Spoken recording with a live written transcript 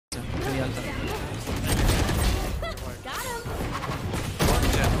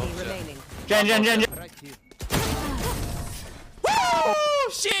Gen. Woo!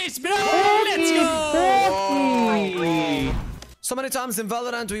 Sheesh, bro! Let's go! So many times in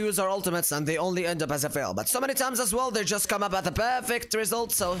Valorant we use our ultimates and they only end up as a fail. But so many times as well they just come up at the perfect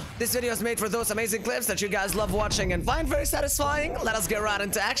result. So this video is made for those amazing clips that you guys love watching and find very satisfying. Let us get right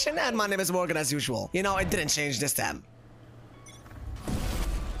into action. And my name is Morgan as usual. You know, it didn't change this time.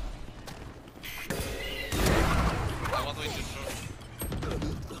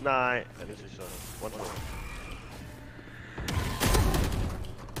 Nah, I need to show one more.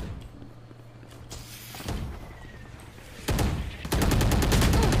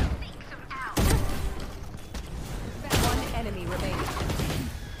 One enemy remaining.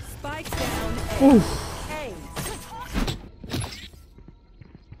 Spike down A.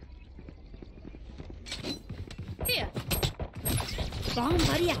 Here. Bomb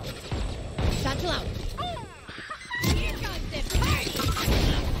buddy out. Satchel out. Here comes the party.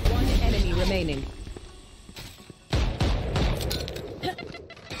 One enemy remaining.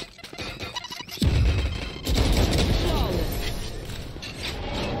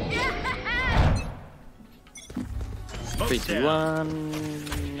 Three, two,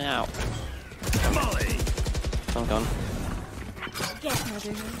 one, now. I'm gone.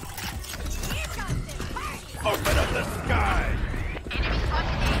 Open up the sky!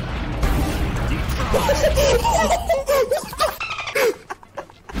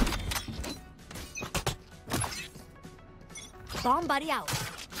 Bomb buddy out.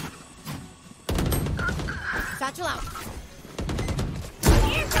 Satchel out.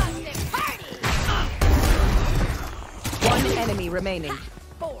 Here comes the party. One enemy remaining.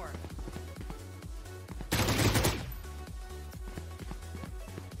 4.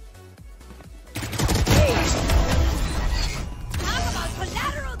 Talk about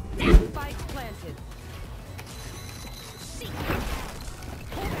collateral damage. Spike planted. See.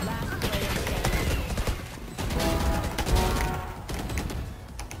 Last player standing.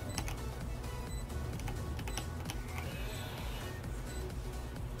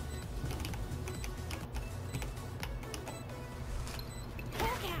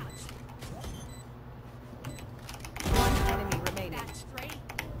 Pork out. One enemy remaining. Back straight.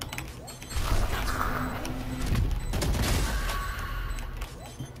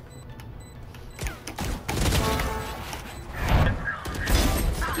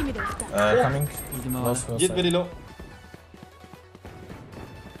 Give me those guns. Coming. Last first Jet side. very low.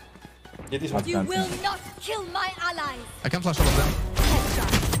 Jet is one. You will not kill my allies. I can flash all of them.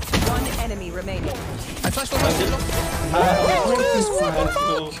 Headshot. One enemy remaining. I flashed all of them.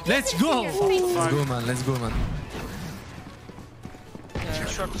 Let's go. Let's go, man. Let's go, man.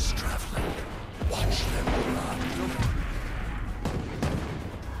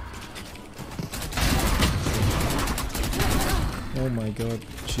 Oh my god,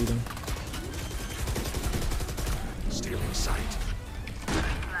 cheating. Stealing sight.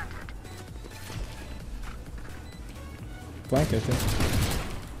 Flank, I think.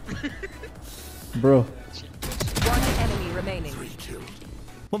 Bro. One enemy remaining.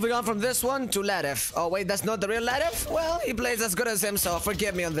 Moving on from this one to Ladef. Oh wait, that's not the real Ladef? Well, he plays as good as him, so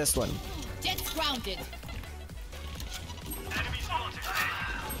forgive me on this one. Jet's grounded.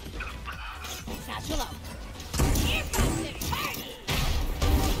 Satchel out. Here comes the party.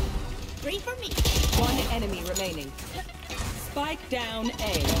 3 for me. One enemy remaining. Spike down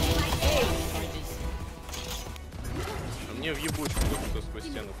A. Мне в ебучую кучку сквозь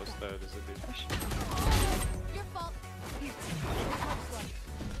стену поставили забить. Your fault.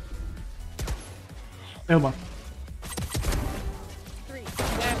 Elba. 3.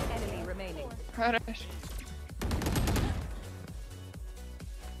 One enemy remaining.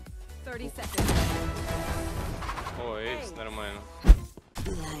 30 seconds. О, эйс, нормально.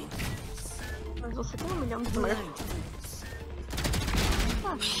 Mas você tem 1 milhão de moedas.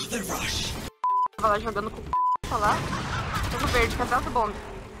 Tava lá jogando com o lá. Jogo verde, cadê o bomb?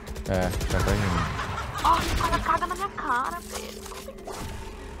 É, já tá indo. Ó, o cara caga na minha cara, velho.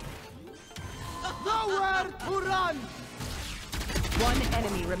 Nowhere to run. One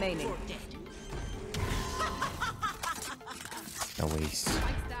enemy remaining. A waste.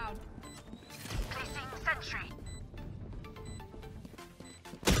 Spike's down.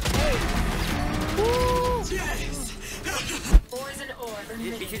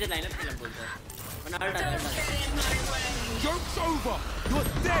 पीछे से lineup खेलना बोलता है Joke's over. You're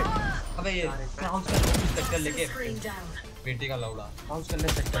dead. अबे ये house का sector लेके बेटी का लौड़ा हाउस करने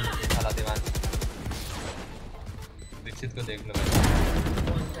सेक्टर लेके साला दीवान दीक्षित को देख लो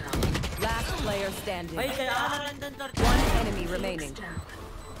Last player standing. One enemy remaining.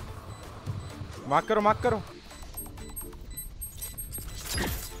 Mark करो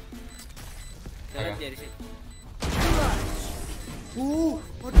Tell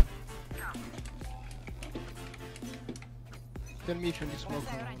me if you need smoke.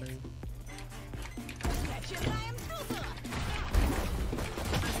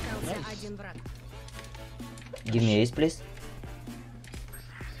 Give me ace, please.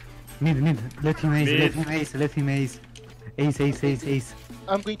 Mid. Let him ace. Let him ace. Ace.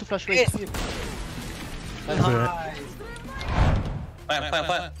 I'm going to flash right here. Nice.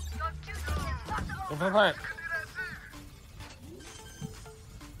 Fire.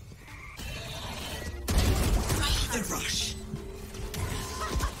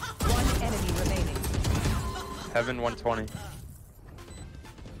 One enemy remaining. Heaven 120.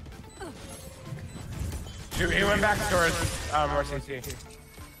 He went back towards RCC.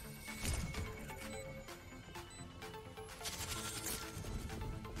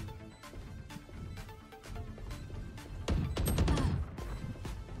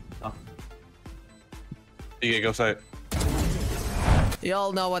 You go side.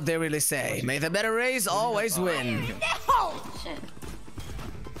 Y'all know what they really say. May the better race always win. Shit.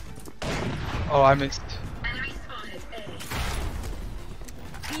 Oh, I missed.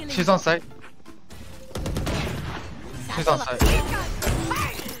 She's on site. She's on site.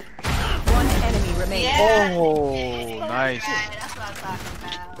 One enemy remaining. Yeah. Oh, nice. That's what I'm talking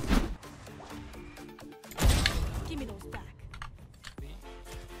about. Give me those back.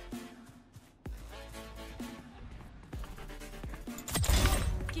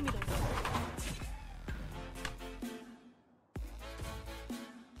 Give me those back.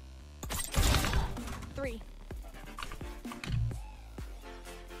 Three.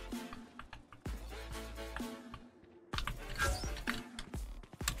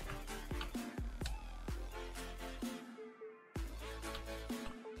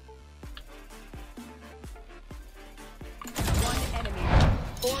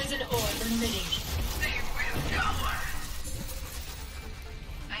 Poison orb emitting. They will cover.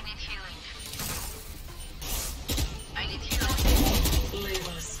 I need healing. Leave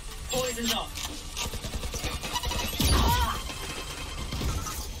us. Poison's off.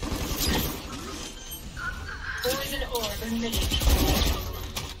 Poison orb emitting.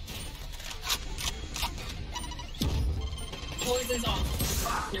 Poison's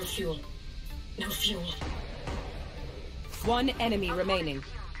off. No fuel. No fuel. One enemy remaining.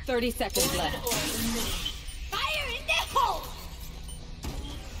 30 seconds left. Fire in the hole!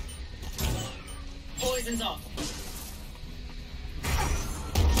 Poison's off.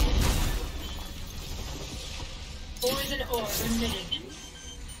 Poison orb emitting.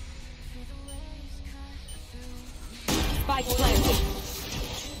 Spike planted.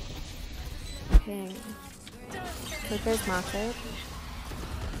 Ping. Clipper's market.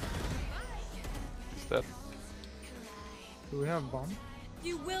 Step. Do we have bomb?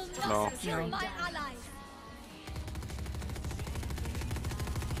 You will not No. kill my allies.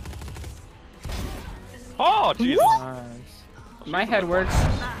 Oh, jeez. Nice. My head works.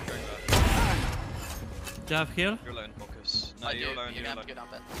 Do you have heal? You're low in focus. No, you're low in They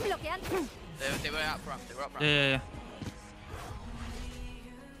were out front. Yeah.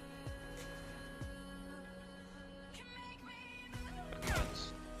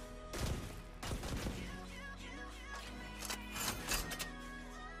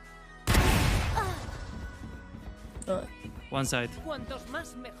 One side. One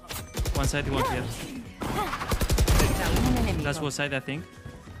side, one here. That's one side, I think.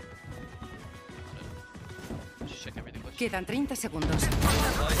 Quedan 30 segundos.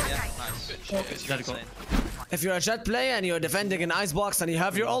 There you go. If you're a Jet player and you're defending an icebox and you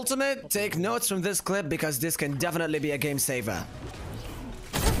have your ultimate, take notes from this clip because this can definitely be a game saver.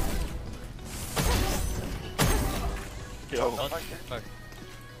 Yo.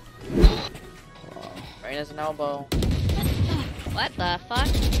 Reyna's an elbow. What the fuck?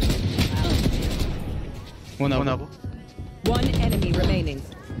 One elbow. One enemy remaining.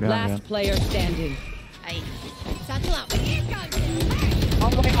 Last player standing. Aye. Satchel out.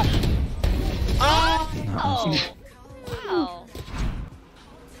 Oh my god. Oh! Wow.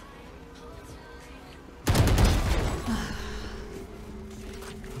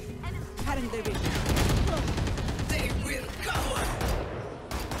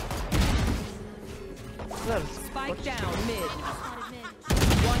 Spike down mid.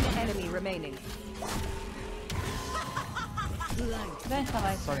 One enemy remaining.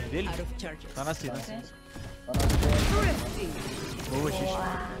 Sorry, really? Out of charges. Thrifty.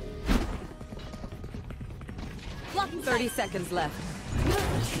 30 seconds left.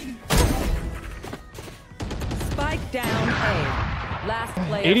 Spike down A. Last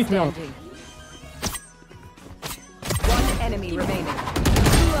player 80 standing. One enemy remaining.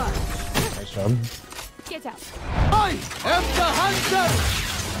 Nice job. Get out. I am the hunter!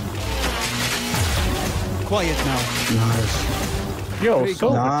 Quiet now. Nice. Yo,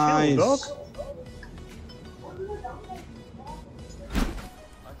 so nice. chill, dog.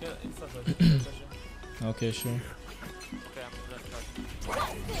 Okay, sure.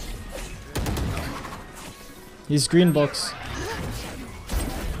 He's green box.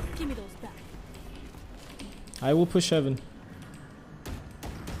 Give me those back. I will push heaven.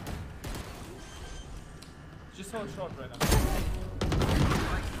 Just hold short right now.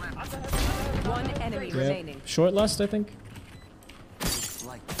 One enemy Yeah. remaining. Short last, I think.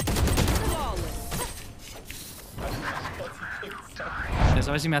 Yes,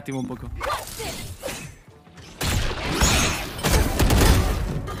 a ver si me activo un poco.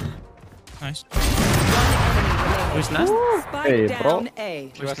 Nice. Who's last? Spike down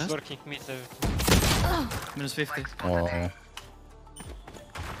A. Who's last? Working mid. Minus 50. Oh.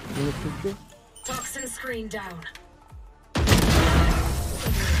 Toxin screen down.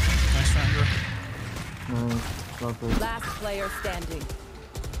 Nice triangle. Last player standing.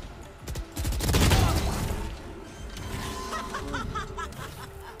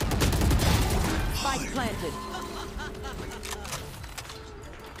 Spike planted.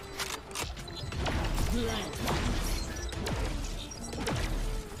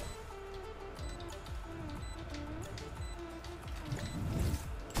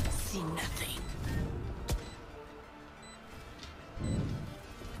 See nothing.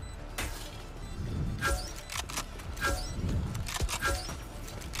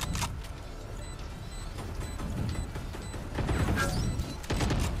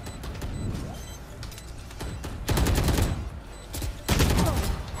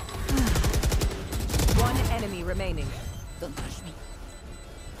 One enemy remaining. Don't touch me.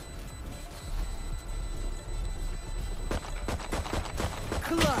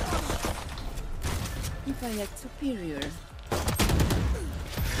 If I act superior.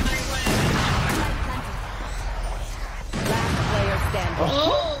 Last player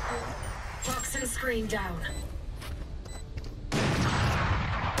standing. Toxin screen down.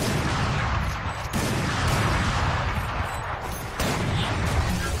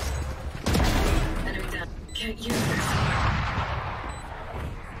 Enemy down. Can't use this.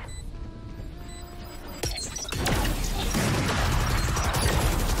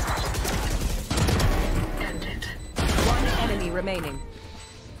 End it. One enemy remaining.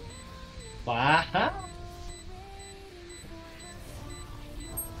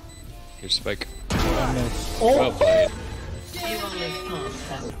 Here's Spike. Well played.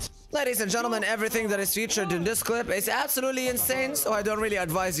 Ladies and gentlemen, everything that is featured in this clip is absolutely insane, so I don't really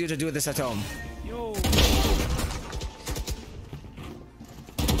advise you to do this at home. Yo.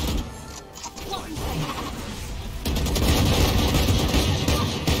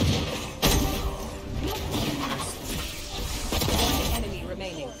 One enemy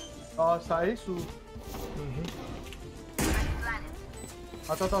remaining. Ça est ou...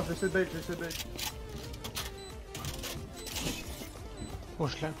 Attends, je vais essayer de bait, Oh,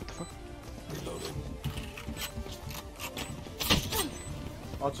 je l'ai, what the fuck?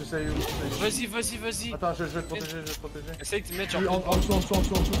 Oh, tu sais où, Vas-y. Attends, je vais te protéger, Essaye de mettre Oui, en dessous.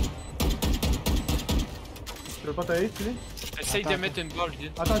 Tu veux pas t'aider, tu dis? Essaye de mettre une balle,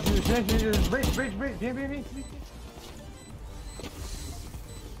 vite. Attends, viens, viens, viens.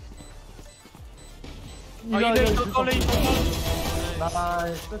 Oh, il est encore là,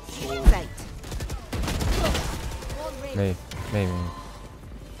 Nice, that's cool. Vem.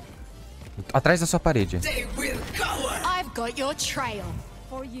 Atrás da sua parede. I've got your trail.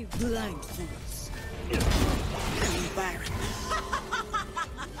 For you. Blind fools. Baron.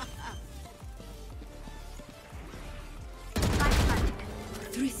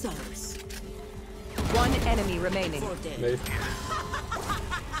 Three souls. One enemy remaining. Maybe.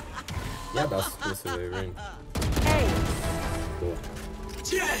 Yeah, that's the way ring. Hey. Cool.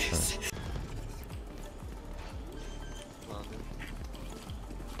 Yes.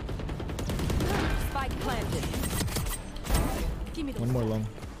 Spike planted. Give me the One more long.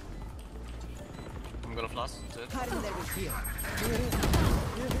 I'm gonna flash.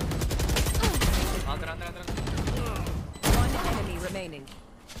 One enemy remaining.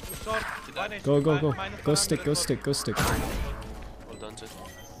 Go. Go stick. Well done, Jet.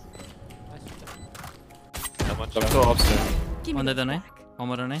 I'm so upset. One dead on A. One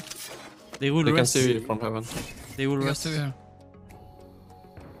more on A. They will They can rest. see you from heaven. They will rest.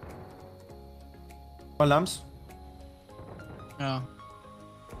 One lamps. Yeah.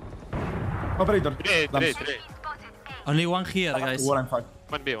 Operator. Three. Only one here, guys. One and five.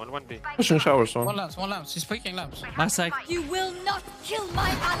 1B. Pushing showers, one. One lamps. He's picking lamps. Backside. You will not kill my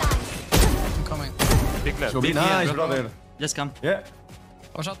allies. I'm coming. Big left. Big Nice, here, bro. brother. Just come. Yeah.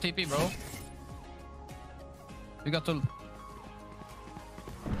 Watch out TP, bro. We got to...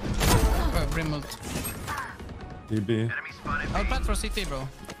 Brim ult. TB. I'll plant for CT, bro.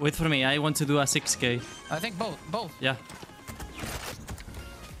 Wait for me. I want to do a 6k. I think both. Yeah.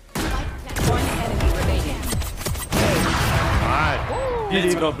 One enemy remaining.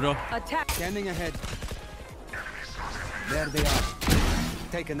 Let's go, bro. Attack. Scanning ahead. There they are.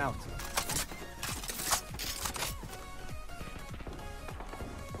 Taken out.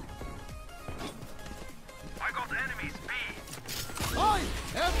 I got enemies B. I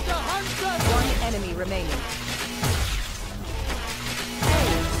am the hunter. One enemy remaining.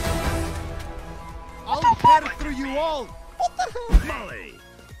 I'll tear through you all. What the hell? Molly.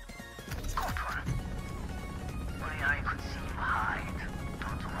 Only I could see you hide.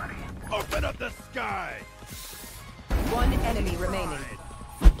 Don't worry. Open up the sky. One enemy remaining.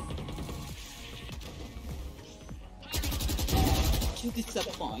 You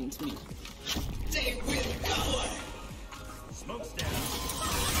disappoint me. They will cover. Smoke's down.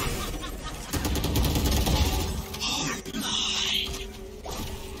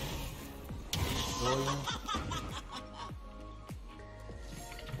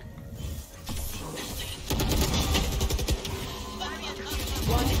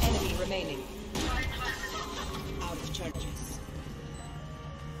 One enemy remaining. Out of charges.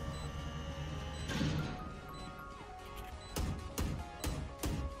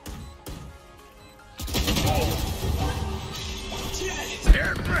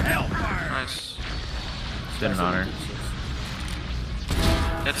 Scared for hellfire. Nice. Did an honor.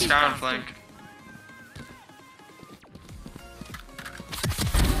 Hit sky on flank.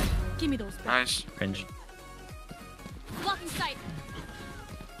 Give me those. Nice. Cringe. Blocking sight.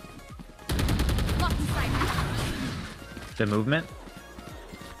 Blocking sight. The movement?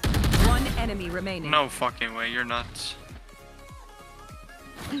 One enemy remaining. No fucking way, you're nuts.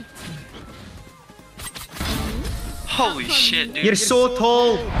 Holy shit, dude. You're so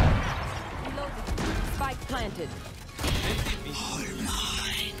tall! Spike planted.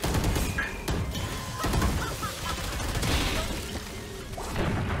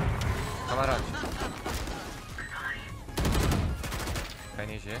 Kameracz.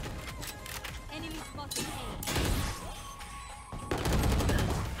 Fajnie się. Enemy spotted.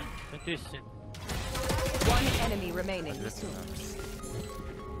 One enemy remaining.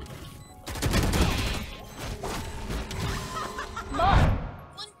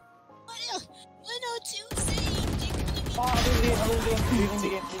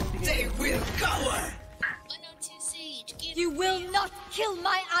 They will cover. You will not kill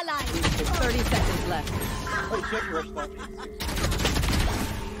my ally. 30 seconds left.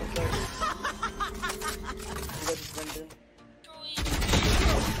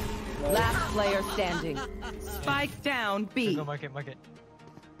 Last player standing. Spike down B. Go market. One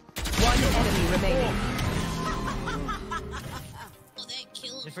enemy remaining.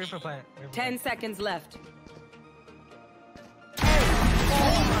 You're free for plant. 10 seconds left.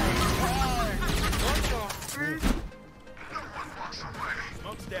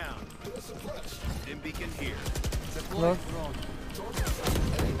 Smoke's down. Dim beacon here. Look.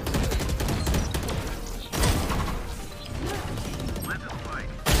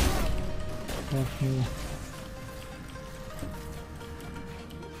 Okay.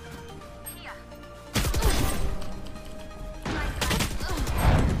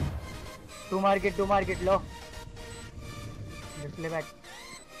 Two market, low. Just play back.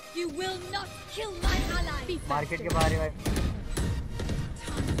 You will not kill my ally. Market के बाहर है भाई.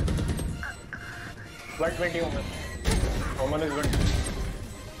 120 Omen. Omen is good.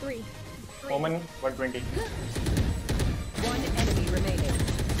 3. Omen 120. One enemy remaining.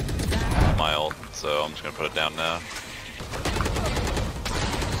 My ult, so I'm just gonna put it down now.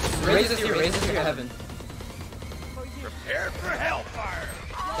 Raise this here, heaven. Prepare for hellfire.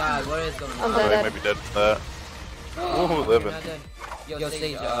 God, what is going on? Oh, they might be dead for that. Ooh, living. Yo,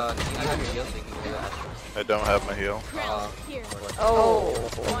 Sage, you have your heal, so you can go Astra. I don't have my heal.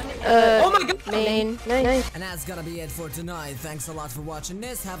 Oh my god! Main. Nice. And that's gonna be it for tonight. Thanks a lot for watching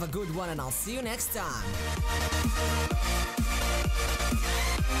this. Have a good one, and I'll see you next time.